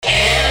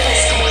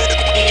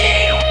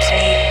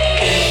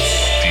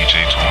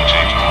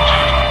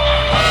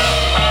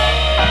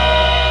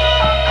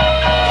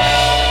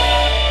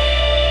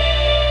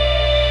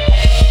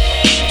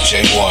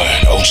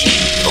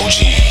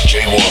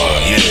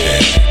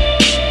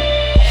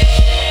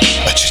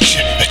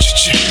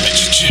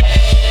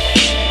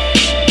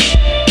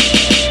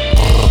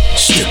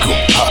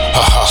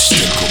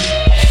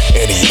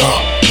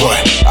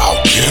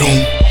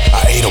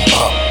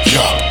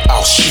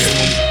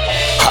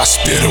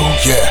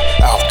spittle,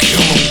 yeah, I'll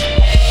kill him.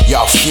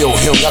 Y'all feel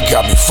him, y'all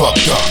got me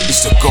fucked up.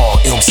 It's the God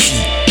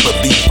MC,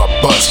 believe I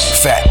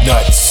bust. Fat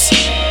nuts,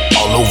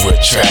 all over a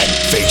track.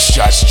 Face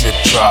shots, strip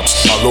drops,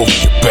 all over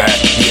your back,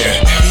 yeah.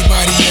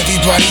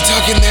 Everybody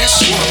talking that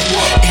shit.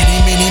 Any,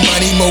 many,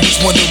 money, Mobus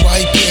wonder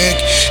why pick.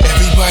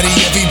 Everybody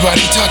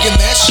talking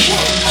that shit.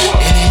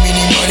 Any,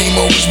 many, money,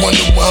 Mobus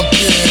wonder why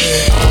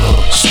pick.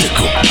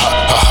 StickEm, ha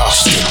ha ha,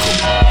 StickEm.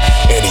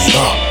 Any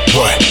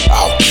what?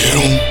 I'll get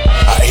him.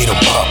 I ate him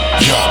up,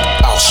 yup,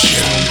 I'll shit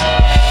him.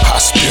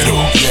 Hospital,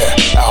 yeah,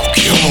 I'll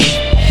kill him.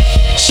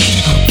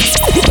 StickEm,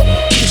 StickEm,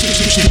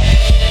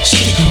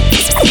 StickEm,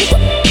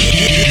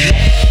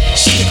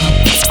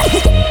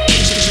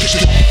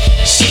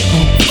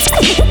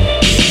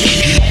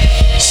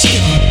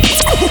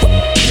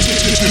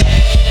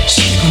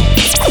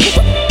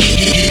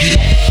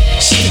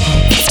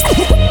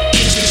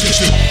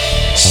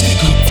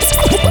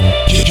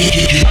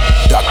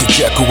 Dr.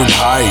 Jekyll and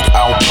Hyde,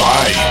 I'll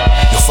buy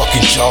your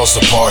fucking jaws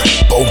apart,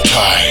 bow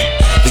tie.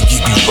 They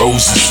give you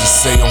roses and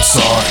say I'm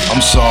sorry.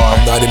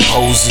 I'm not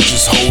imposing,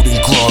 just holding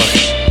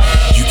glory.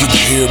 You can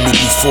hear me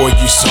before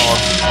you saw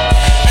me.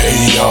 Hey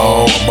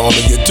yo, I'm all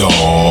in your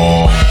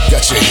door.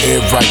 Got your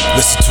head right,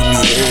 listen to me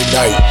every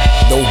night.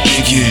 No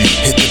biggie,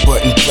 hit the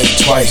button, play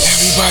twice.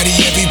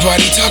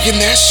 Everybody talking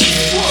that shit.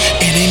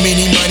 Any,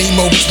 many, money,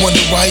 Mobus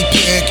wonder why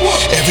pick.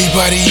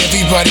 Everybody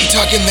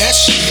talking that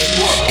shit.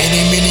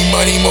 Any, many,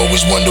 money,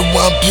 Mobus wonder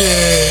why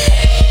pick.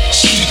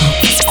 StickEm,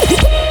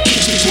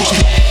 StickEm,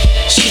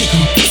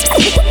 StickEm.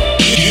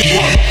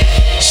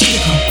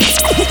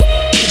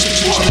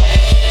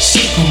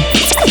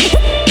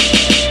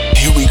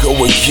 Here we go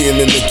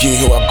again and again,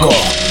 here I go.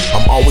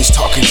 I'm always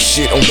talking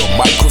shit on the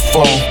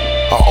microphone.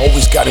 I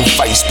always got in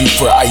fights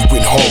before I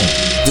went home.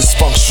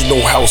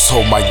 Dysfunctional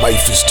household, my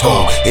life is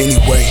told.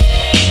 Anyway,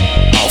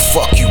 I'll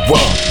fuck you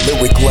up,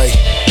 lyrically.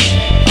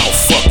 I'll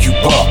fuck you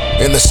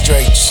up in the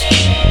streets.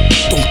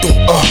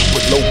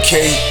 With low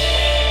K.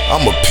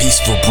 I'm a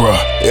peaceful bruh,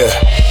 yeah.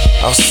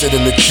 I'll sit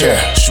in the chair,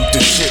 shoot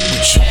the shit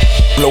with you,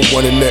 blow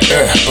one in the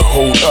air, but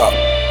hold up.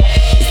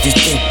 If you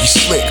think you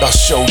slick, I'll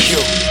show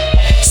you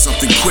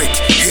something quick,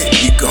 hit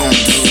you gon'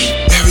 do.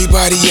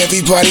 Everybody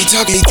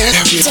talking that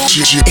shit.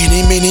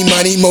 Any, many,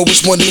 money,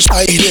 Mobus wonders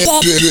why it.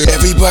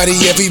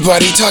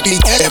 Everybody talking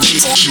that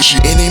shit.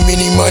 Any,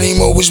 many, money,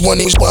 Mobus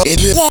wonders why it.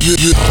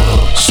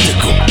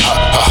 StickEm, ha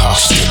ha ha,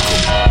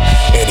 StickEm.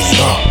 Any,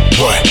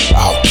 what?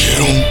 I'll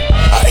get him.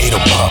 I ate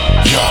him up.